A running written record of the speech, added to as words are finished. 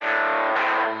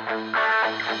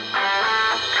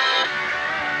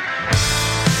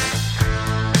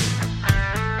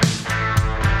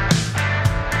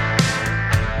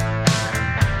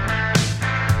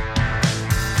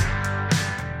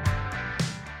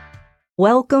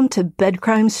Welcome to Bed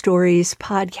Crime Stories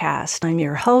podcast. I'm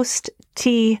your host,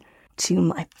 T. To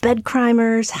my bed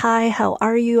crimers, hi, how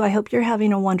are you? I hope you're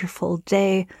having a wonderful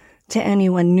day. To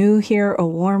anyone new here, a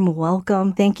warm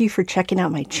welcome. Thank you for checking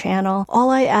out my channel. All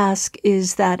I ask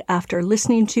is that after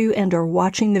listening to and or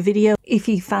watching the video, if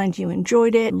you find you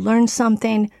enjoyed it, learned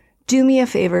something, do me a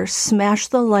favor, smash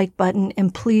the like button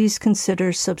and please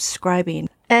consider subscribing.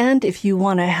 And if you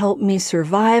want to help me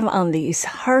survive on these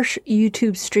harsh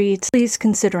YouTube streets, please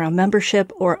consider a membership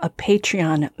or a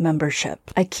Patreon membership.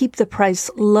 I keep the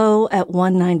price low at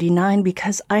 $1.99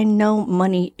 because I know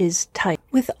money is tight.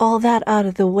 With all that out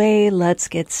of the way, let's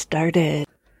get started.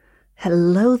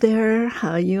 Hello there,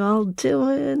 how you all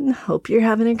doing? Hope you're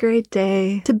having a great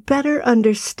day. To better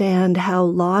understand how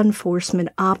law enforcement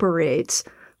operates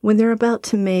when they're about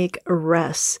to make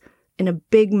arrests in a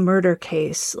big murder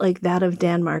case like that of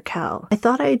Dan Markel, I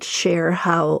thought I'd share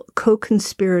how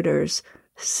co-conspirators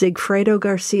Sigfredo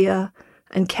Garcia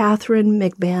and Catherine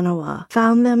Magbanua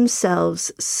found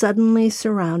themselves suddenly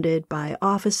surrounded by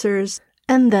officers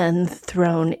and then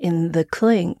thrown in the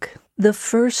clink. The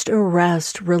first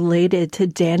arrest related to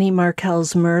Danny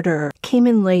Markel's murder came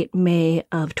in late May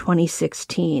of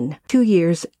 2016, 2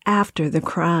 years after the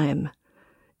crime.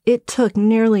 It took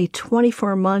nearly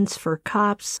 24 months for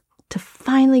cops to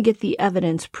finally get the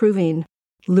evidence proving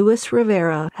Luis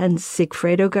Rivera and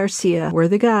Sigfredo Garcia were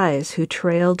the guys who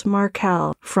trailed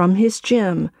Markel from his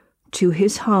gym to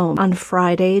his home on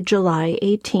Friday, July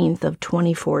 18th of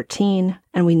 2014,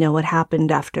 and we know what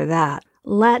happened after that.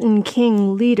 Latin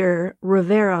King leader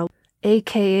Rivera,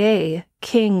 aka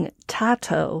King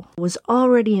Tato, was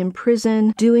already in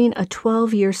prison doing a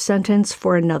 12-year sentence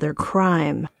for another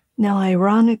crime. Now,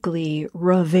 ironically,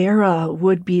 Rivera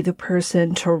would be the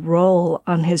person to roll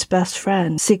on his best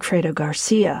friend, Sigfredo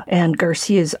Garcia, and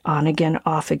Garcia's on-again,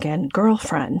 off-again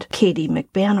girlfriend, Katie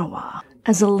Magbanua.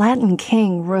 As a Latin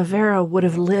king, Rivera would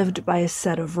have lived by a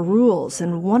set of rules,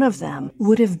 and one of them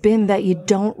would have been that you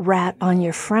don't rat on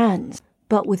your friends.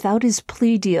 But without his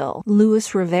plea deal,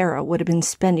 Luis Rivera would have been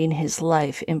spending his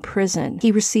life in prison.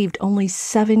 He received only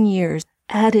 7 years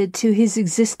added to his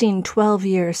existing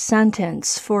 12-year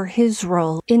sentence for his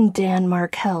role in Dan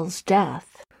Markel's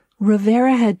death.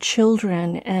 Rivera had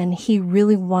children, and he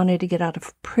really wanted to get out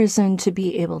of prison to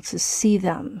be able to see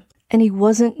them. And he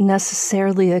wasn't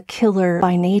necessarily a killer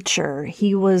by nature.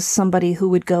 He was somebody who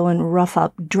would go and rough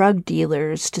up drug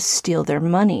dealers to steal their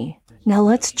money. Now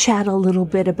let's chat a little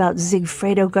bit about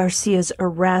Sigfredo Garcia's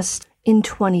arrest in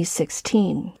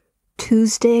 2016.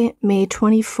 Tuesday, May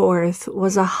 24th,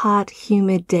 was a hot,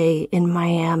 humid day in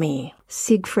Miami.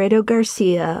 Sigfredo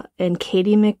Garcia and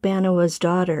Katie Magbanua's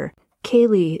daughter,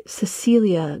 Kaylee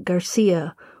Cecilia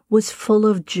Garcia, was full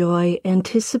of joy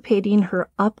anticipating her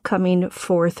upcoming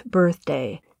 4th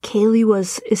birthday. Kaylee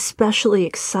was especially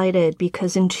excited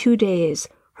because in 2 days,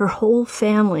 her whole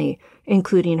family,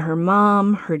 including her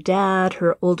mom, her dad,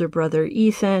 her older brother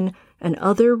Ethan, and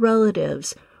other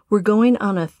relatives, were going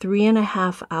on a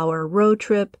 3.5-hour road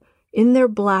trip in their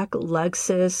black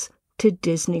Lexus to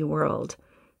Disney World.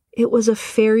 It was a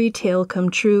fairy tale come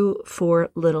true for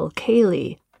little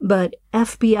Kaylee, but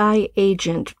FBI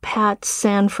agent Pat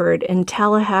Sanford and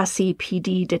Tallahassee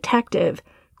PD detective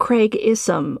Craig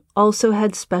Issam also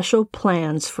had special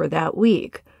plans for that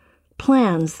week,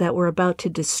 plans that were about to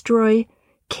destroy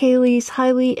Kaylee's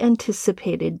highly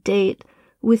anticipated date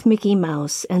with Mickey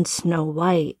Mouse and Snow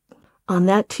White. On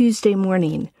that Tuesday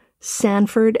morning,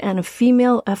 Sanford and a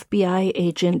female FBI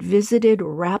agent visited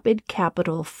Rapid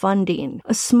Capital Funding,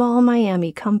 a small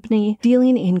Miami company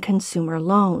dealing in consumer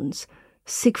loans.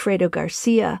 Sigfredo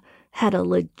Garcia had a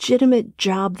legitimate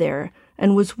job there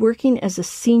and was working as a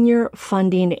senior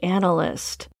funding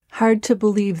analyst. Hard to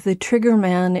believe the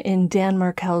triggerman in Dan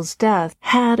Markel's death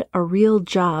had a real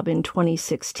job in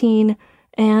 2016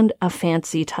 and a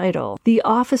fancy title. The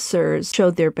officers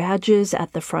showed their badges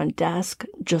at the front desk,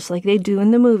 just like they do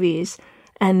in the movies,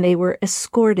 and they were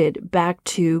escorted back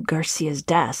to Garcia's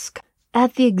desk.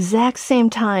 At the exact same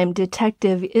time,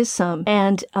 Detective Issam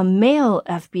and a male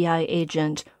FBI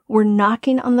agent were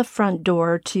knocking on the front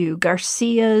door to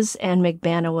Garcia's and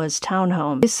Magbanua's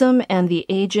townhome. Issam and the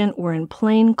agent were in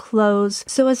plain clothes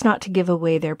so as not to give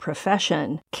away their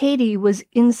profession. Katie was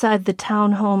inside the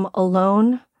townhome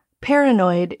alone.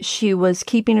 Paranoid, she was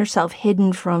keeping herself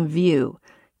hidden from view.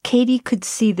 Katie could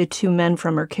see the two men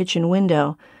from her kitchen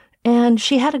window, and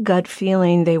she had a gut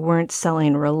feeling they weren't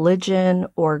selling religion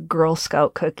or Girl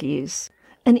Scout cookies.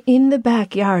 And in the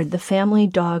backyard, the family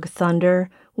dog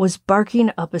Thunder was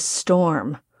barking up a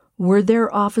storm. Were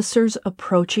there officers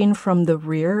approaching from the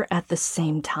rear at the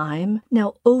same time?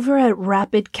 Now, over at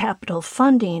Rapid Capital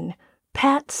Funding,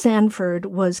 Pat Sanford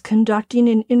was conducting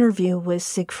an interview with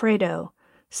Sigfredo.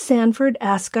 Sanford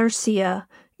asked Garcia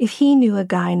if he knew a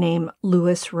guy named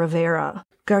Luis Rivera.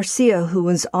 Garcia, who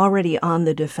was already on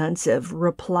the defensive,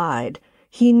 replied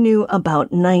he knew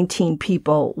about 19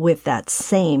 people with that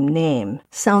same name.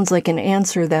 Sounds like an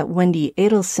answer that Wendy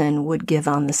Adelson would give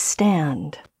on the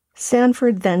stand.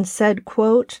 Sanford then said,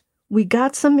 quote, "We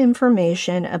got some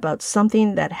information about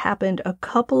something that happened a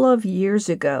couple of years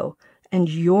ago, and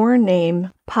your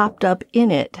name popped up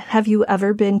in it. Have you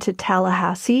ever been to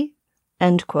Tallahassee?"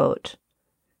 End quote.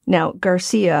 Now,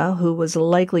 Garcia, who was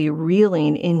likely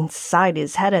reeling inside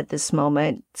his head at this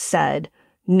moment, said,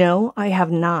 "No, I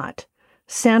have not."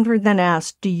 Sanford then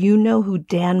asked, "Do you know who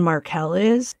Dan Markel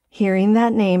is?" Hearing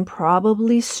that name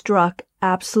probably struck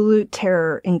absolute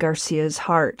terror in Garcia's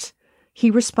heart. He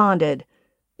responded,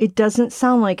 "It doesn't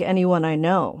sound like anyone I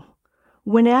know."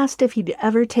 When asked if he'd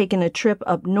ever taken a trip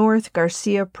up north,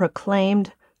 Garcia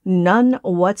proclaimed, "None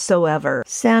whatsoever."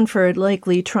 Sanford,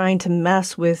 likely trying to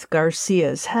mess with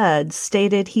Garcia's head,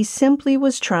 stated he simply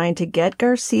was trying to get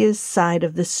Garcia's side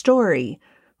of the story,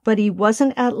 but he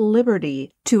wasn't at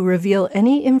liberty to reveal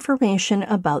any information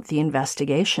about the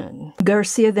investigation.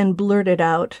 Garcia then blurted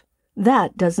out,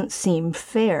 "That doesn't seem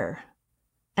fair."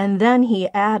 And then he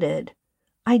added,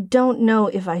 "I don't know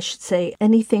if I should say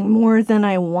anything more than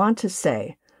I want to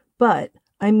say, but,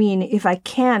 I mean, if I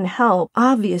can help,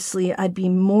 obviously I'd be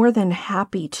more than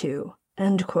happy to."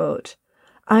 End quote.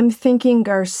 I'm thinking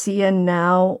Garcia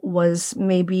now was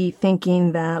maybe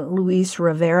thinking that Luis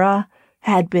Rivera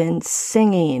had been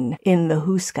singing in the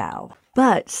Huskow.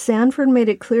 But Sanford made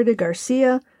it clear to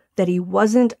Garcia that he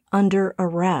wasn't under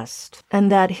arrest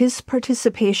and that his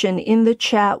participation in the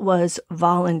chat was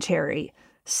voluntary.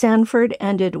 Sanford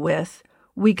ended with,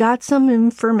 "We got some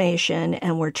information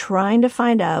and we're trying to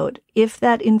find out if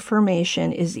that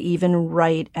information is even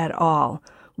right at all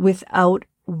without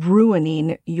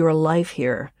ruining your life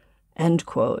here." End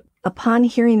quote. Upon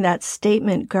hearing that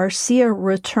statement, Garcia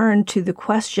returned to the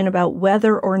question about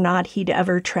whether or not he'd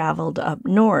ever traveled up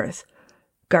north.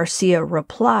 Garcia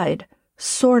replied,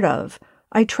 "Sort of.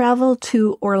 I travel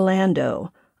to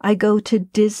Orlando. I go to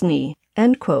Disney."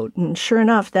 End quote. And sure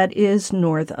enough, that is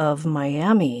north of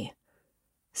Miami.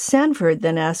 Sanford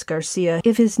then asked Garcia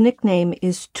if his nickname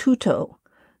is Tuto.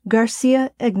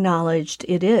 Garcia acknowledged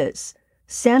it is.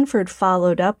 Sanford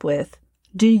followed up with,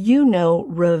 "Do you know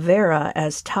Rivera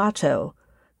as Tato?"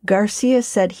 Garcia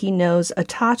said he knows a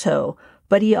Tato,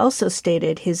 but he also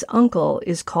stated his uncle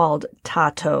is called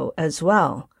Tato as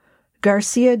well.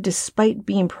 Garcia, despite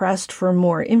being pressed for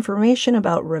more information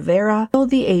about Rivera,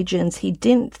 told the agents he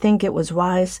didn't think it was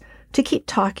wise to keep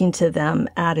talking to them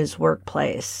at his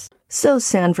workplace. So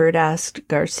Sanford asked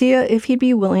Garcia if he'd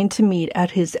be willing to meet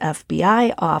at his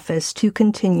FBI office to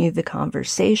continue the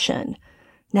conversation.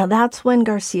 Now that's when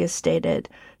Garcia stated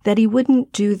that he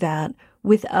wouldn't do that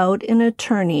without an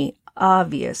attorney,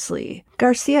 obviously.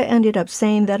 Garcia ended up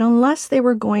saying that unless they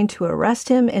were going to arrest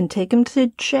him and take him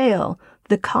to jail,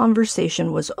 the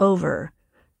conversation was over.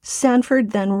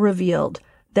 Sanford then revealed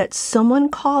that someone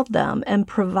called them and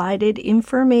provided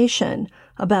information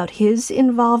about his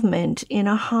involvement in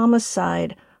a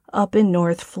homicide up in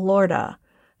North Florida.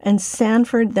 And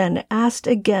Sanford then asked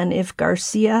again if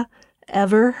Garcia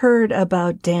ever heard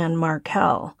about Dan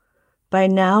Markel. By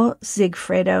now,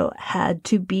 Sigfredo had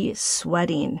to be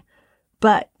sweating,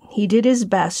 but he did his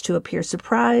best to appear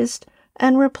surprised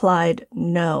and replied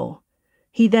no.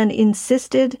 He then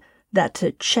insisted that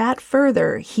to chat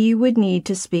further, he would need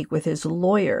to speak with his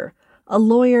lawyer, a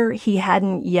lawyer he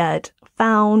hadn't yet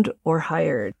found or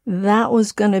hired. That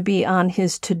was going to be on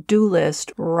his to-do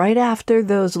list right after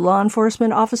those law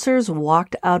enforcement officers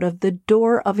walked out of the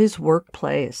door of his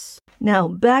workplace. Now,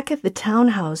 back at the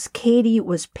townhouse, Katie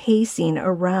was pacing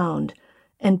around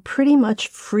and pretty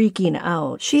much freaking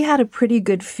out. She had a pretty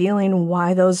good feeling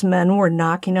why those men were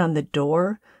knocking on the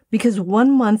door, because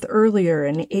 1 month earlier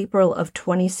in April of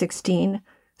 2016,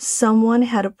 someone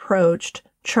had approached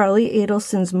Charlie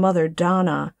Adelson's mother,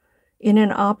 Donna, in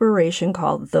an operation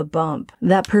called The Bump.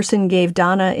 That person gave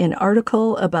Donna an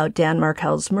article about Dan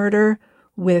Markel's murder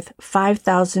with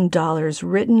 $5,000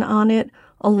 written on it,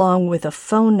 along with a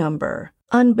phone number.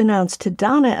 Unbeknownst to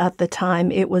Donna at the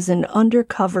time, it was an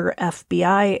undercover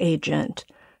FBI agent.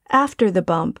 After The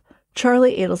Bump,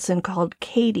 Charlie Adelson called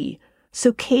Katie,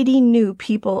 so Katie knew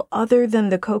people other than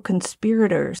the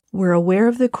co-conspirators were aware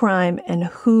of the crime and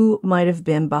who might have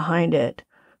been behind it.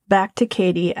 Back to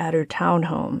Katie at her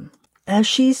townhome. As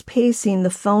she's pacing, the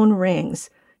phone rings.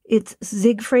 It's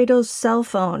Sigfredo's cell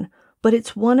phone, but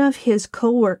it's one of his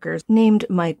co-workers named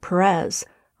Mike Perez.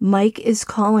 Mike is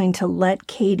calling to let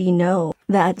Katie know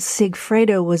that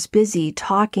Sigfredo was busy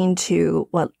talking to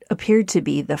what appeared to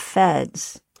be the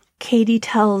feds. Katie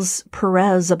tells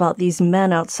Perez about these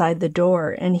men outside the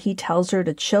door, and he tells her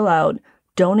to chill out,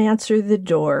 don't answer the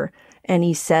door, and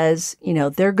he says,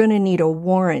 they're going to need a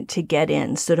warrant to get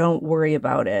in, so don't worry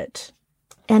about it.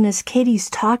 And as Katie's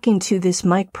talking to this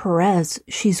Mike Perez,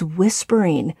 she's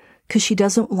whispering because she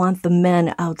doesn't want the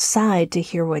men outside to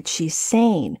hear what she's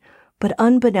saying. But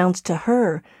unbeknownst to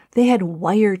her, they had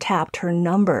wiretapped her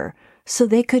number, so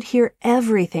they could hear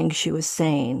everything she was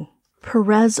saying.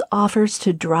 Perez offers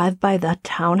to drive by the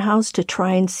townhouse to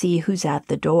try and see who's at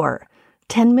the door.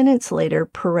 10 minutes later,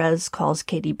 Perez calls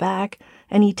Katie back,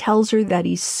 and he tells her that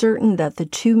he's certain that the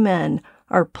two men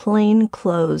are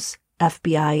plainclothes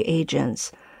FBI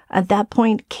agents. At that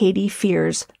point, Katie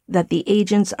fears that the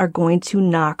agents are going to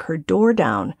knock her door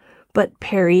down, but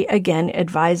Perry again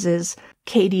advises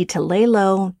Katie to lay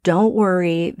low, don't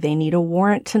worry, they need a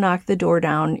warrant to knock the door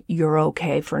down, you're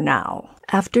okay for now.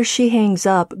 After she hangs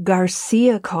up,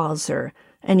 Garcia calls her,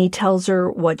 and he tells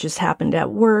her what just happened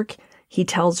at work. He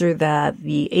tells her that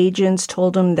the agents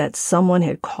told him that someone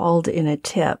had called in a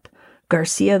tip.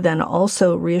 Garcia then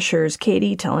also reassures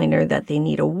Katie, telling her that they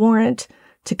need a warrant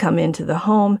to come into the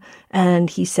home,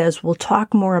 and he says, we'll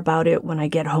talk more about it when I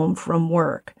get home from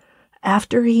work.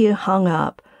 After he hung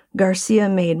up, Garcia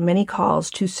made many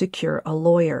calls to secure a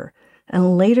lawyer,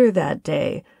 and later that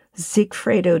day,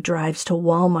 Sigfredo drives to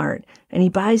Walmart, and he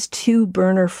buys 2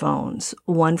 burner phones,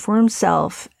 one for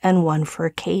himself and one for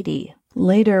Katie.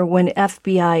 Later, when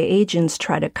FBI agents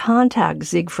try to contact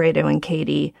Sigfredo and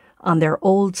Katie on their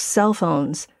old cell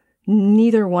phones,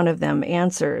 neither one of them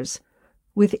answers.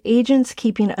 With agents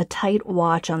keeping a tight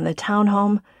watch on the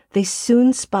townhome, they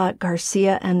soon spot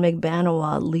Garcia and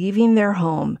Magbanua leaving their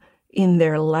home in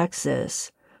their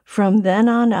Lexus. From then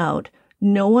on out,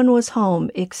 no one was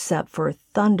home except for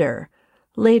Thunder.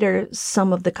 Later,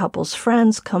 some of the couple's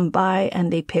friends come by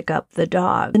and they pick up the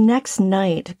dog. The next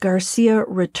night, Garcia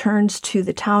returns to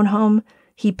the townhome.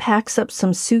 He packs up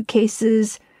some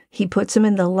suitcases. He puts them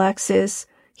in the Lexus.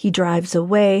 He drives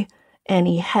away, and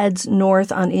he heads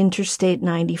north on Interstate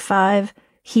 95.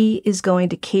 He is going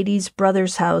to Katie's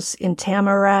brother's house in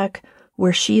Tamarack,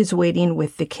 where she is waiting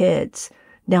with the kids.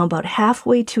 Now, about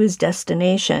halfway to his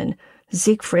destination,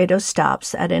 Sigfredo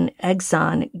stops at an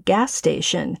Exxon gas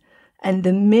station, and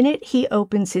the minute he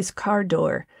opens his car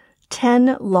door,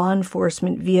 10 law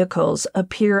enforcement vehicles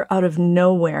appear out of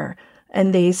nowhere,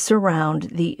 and they surround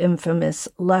the infamous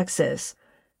Lexus.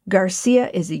 Garcia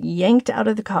is yanked out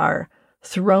of the car,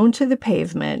 thrown to the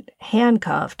pavement,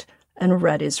 handcuffed, and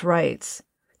read his rights.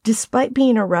 Despite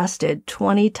being arrested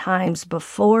 20 times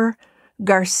before,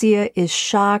 Garcia is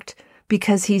shocked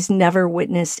because he's never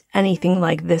witnessed anything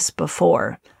like this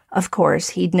before. Of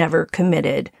course, he'd never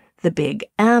committed the Big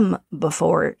M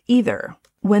before either.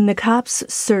 When the cops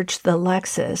search the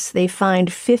Lexus, they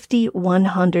find 50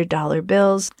 $100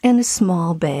 bills and a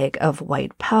small bag of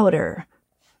white powder.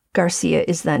 Garcia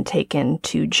is then taken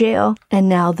to jail, and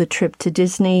now the trip to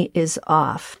Disney is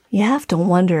off. You have to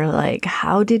wonder,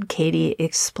 how did Katie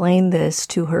explain this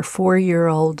to her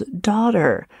 4-year-old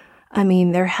daughter? I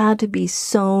mean, there had to be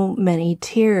so many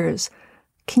tears.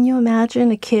 Can you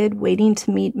imagine a kid waiting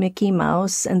to meet Mickey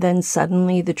Mouse and then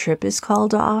suddenly the trip is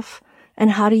called off?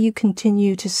 And how do you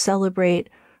continue to celebrate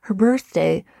her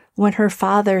birthday when her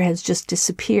father has just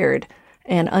disappeared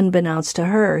and unbeknownst to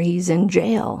her, he's in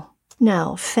jail?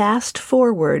 Now, fast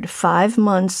forward 5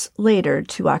 months later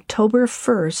to October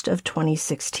 1st of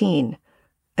 2016.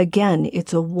 Again,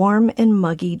 it's a warm and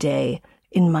muggy day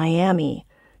in Miami.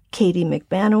 Katie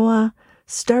Magbanua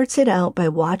starts it out by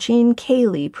watching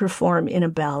Kaylee perform in a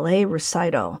ballet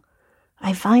recital.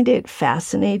 I find it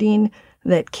fascinating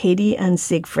that Katie and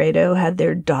Sigfredo had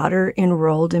their daughter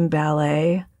enrolled in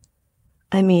ballet.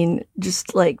 I mean,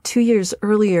 just 2 years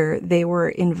earlier, they were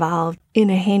involved in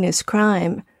a heinous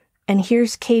crime. And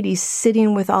here's Katie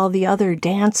sitting with all the other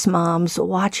dance moms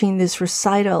watching this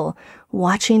recital,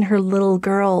 watching her little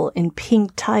girl in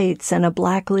pink tights and a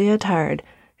black leotard.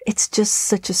 It's just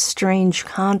such a strange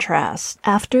contrast.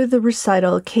 After the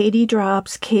recital, Katie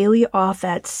drops Kaylee off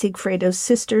at Sigfredo's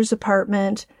sister's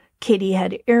apartment. Katie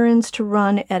had errands to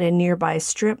run at a nearby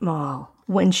strip mall.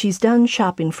 When she's done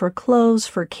shopping for clothes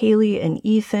for Kaylee and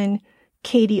Ethan,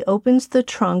 Katie opens the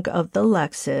trunk of the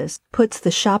Lexus, puts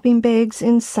the shopping bags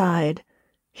inside,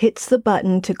 hits the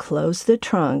button to close the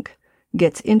trunk,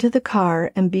 gets into the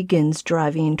car, and begins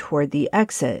driving toward the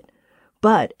exit.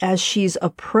 But as she's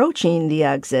approaching the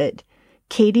exit,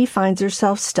 Katie finds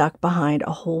herself stuck behind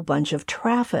a whole bunch of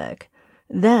traffic.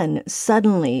 Then,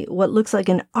 suddenly, what looks like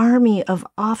an army of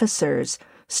officers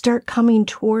start coming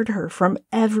toward her from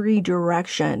every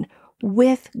direction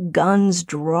with guns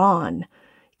drawn.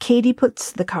 Katie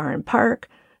puts the car in park,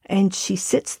 and she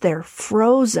sits there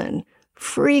frozen,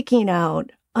 freaking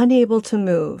out, unable to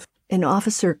move. An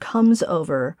officer comes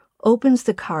over, opens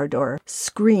the car door,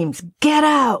 screams, "Get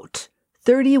out!"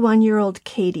 31-year-old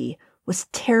Katie was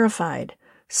terrified,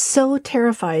 so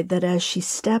terrified that as she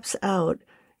steps out,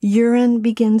 urine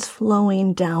begins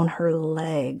flowing down her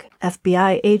leg.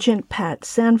 FBI agent Pat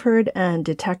Sanford and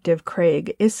Detective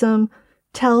Craig Issam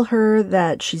tell her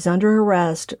that she's under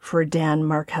arrest for Dan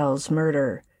Markel's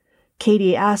murder.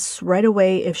 Katie asks right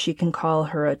away if she can call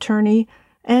her attorney,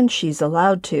 and she's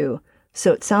allowed to.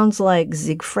 So it sounds like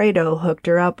Sigfredo hooked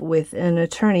her up with an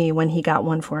attorney when he got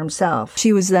one for himself.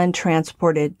 She was then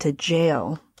transported to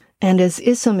jail. And as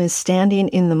Issam is standing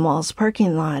in the mall's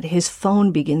parking lot, his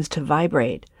phone begins to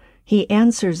vibrate. He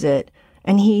answers it,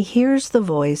 and he hears the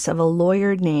voice of a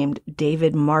lawyer named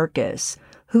David Marcus,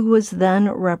 who was then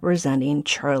representing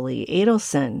Charlie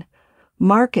Adelson.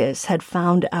 Marcus had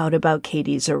found out about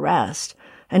Katie's arrest,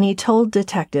 and he told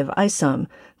Detective Issam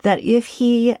that if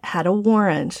he had a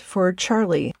warrant for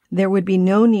Charlie, there would be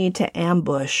no need to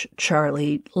ambush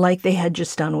Charlie like they had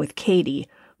just done with Katie.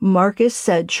 Marcus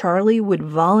said Charlie would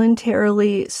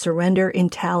voluntarily surrender in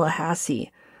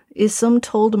Tallahassee. Issam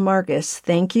told Marcus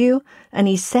thank you, and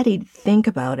he said he'd think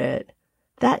about it.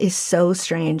 That is so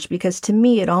strange because to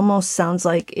me it almost sounds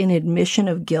like an admission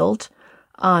of guilt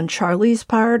on Charlie's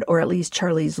part, or at least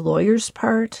Charlie's lawyer's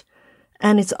part.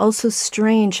 And it's also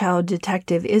strange how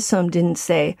Detective Issam didn't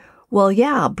say, well,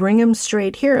 yeah, bring him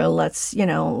straight here. Let's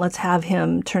have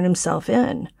him turn himself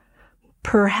in.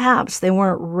 Perhaps they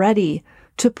weren't ready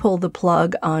to pull the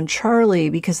plug on Charlie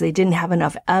because they didn't have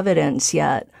enough evidence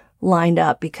yet lined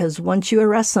up, because once you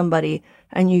arrest somebody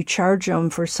and you charge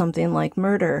them for something like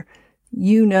murder,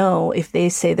 if they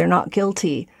say they're not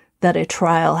guilty, that a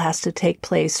trial has to take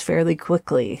place fairly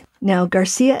quickly. Now,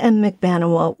 Garcia and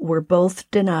Magbanua were both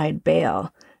denied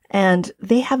bail, and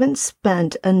they haven't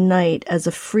spent a night as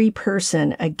a free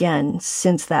person again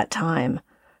since that time.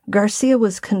 Garcia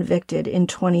was convicted in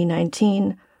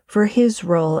 2019 for his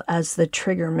role as the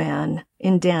trigger man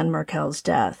in Dan Markel's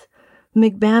death.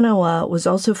 Magbanua was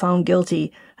also found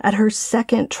guilty at her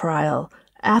second trial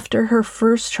after her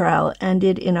first trial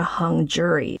ended in a hung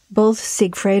jury. Both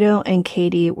Sigfredo and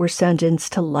Katie were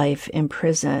sentenced to life in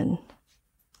prison.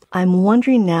 I'm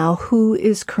wondering now who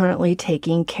is currently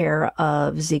taking care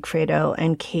of Sigfredo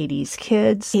and Katie's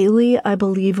kids. Haley, I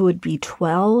believe, would be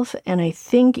 12, and I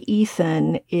think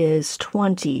Ethan is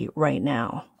 20 right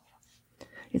now.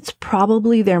 It's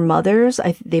probably their mothers.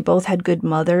 They both had good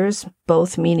mothers,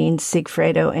 both meaning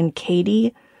Sigfredo and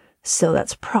Katie. So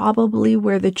that's probably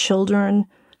where the children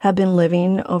have been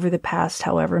living over the past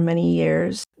however many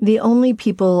years. The only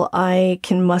people I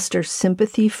can muster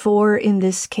sympathy for in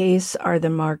this case are the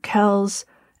Markels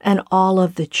and all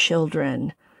of the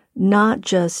children, not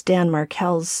just Dan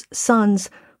Markel's sons,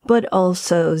 but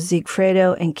also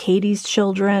Sigfredo and Katie's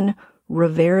children,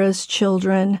 Rivera's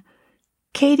children.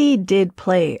 Katie did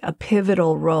play a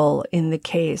pivotal role in the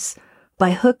case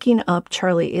by hooking up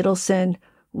Charlie Adelson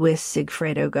with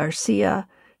Sigfredo Garcia,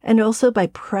 and also by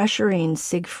pressuring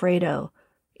Sigfredo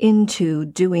into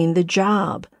doing the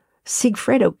job.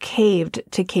 Sigfredo caved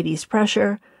to Katie's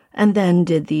pressure and then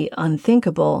did the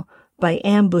unthinkable by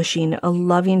ambushing a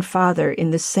loving father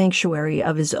in the sanctuary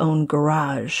of his own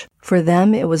garage. For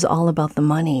them, it was all about the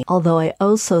money, although I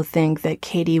also think that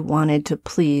Katie wanted to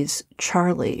please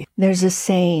Charlie. There's a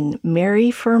saying,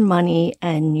 marry for money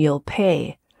and you'll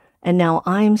pay. And now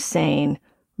I'm saying,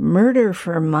 murder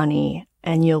for money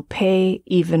and you'll pay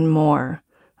even more.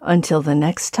 Until the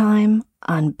next time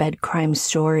on Bed Crime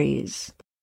Stories.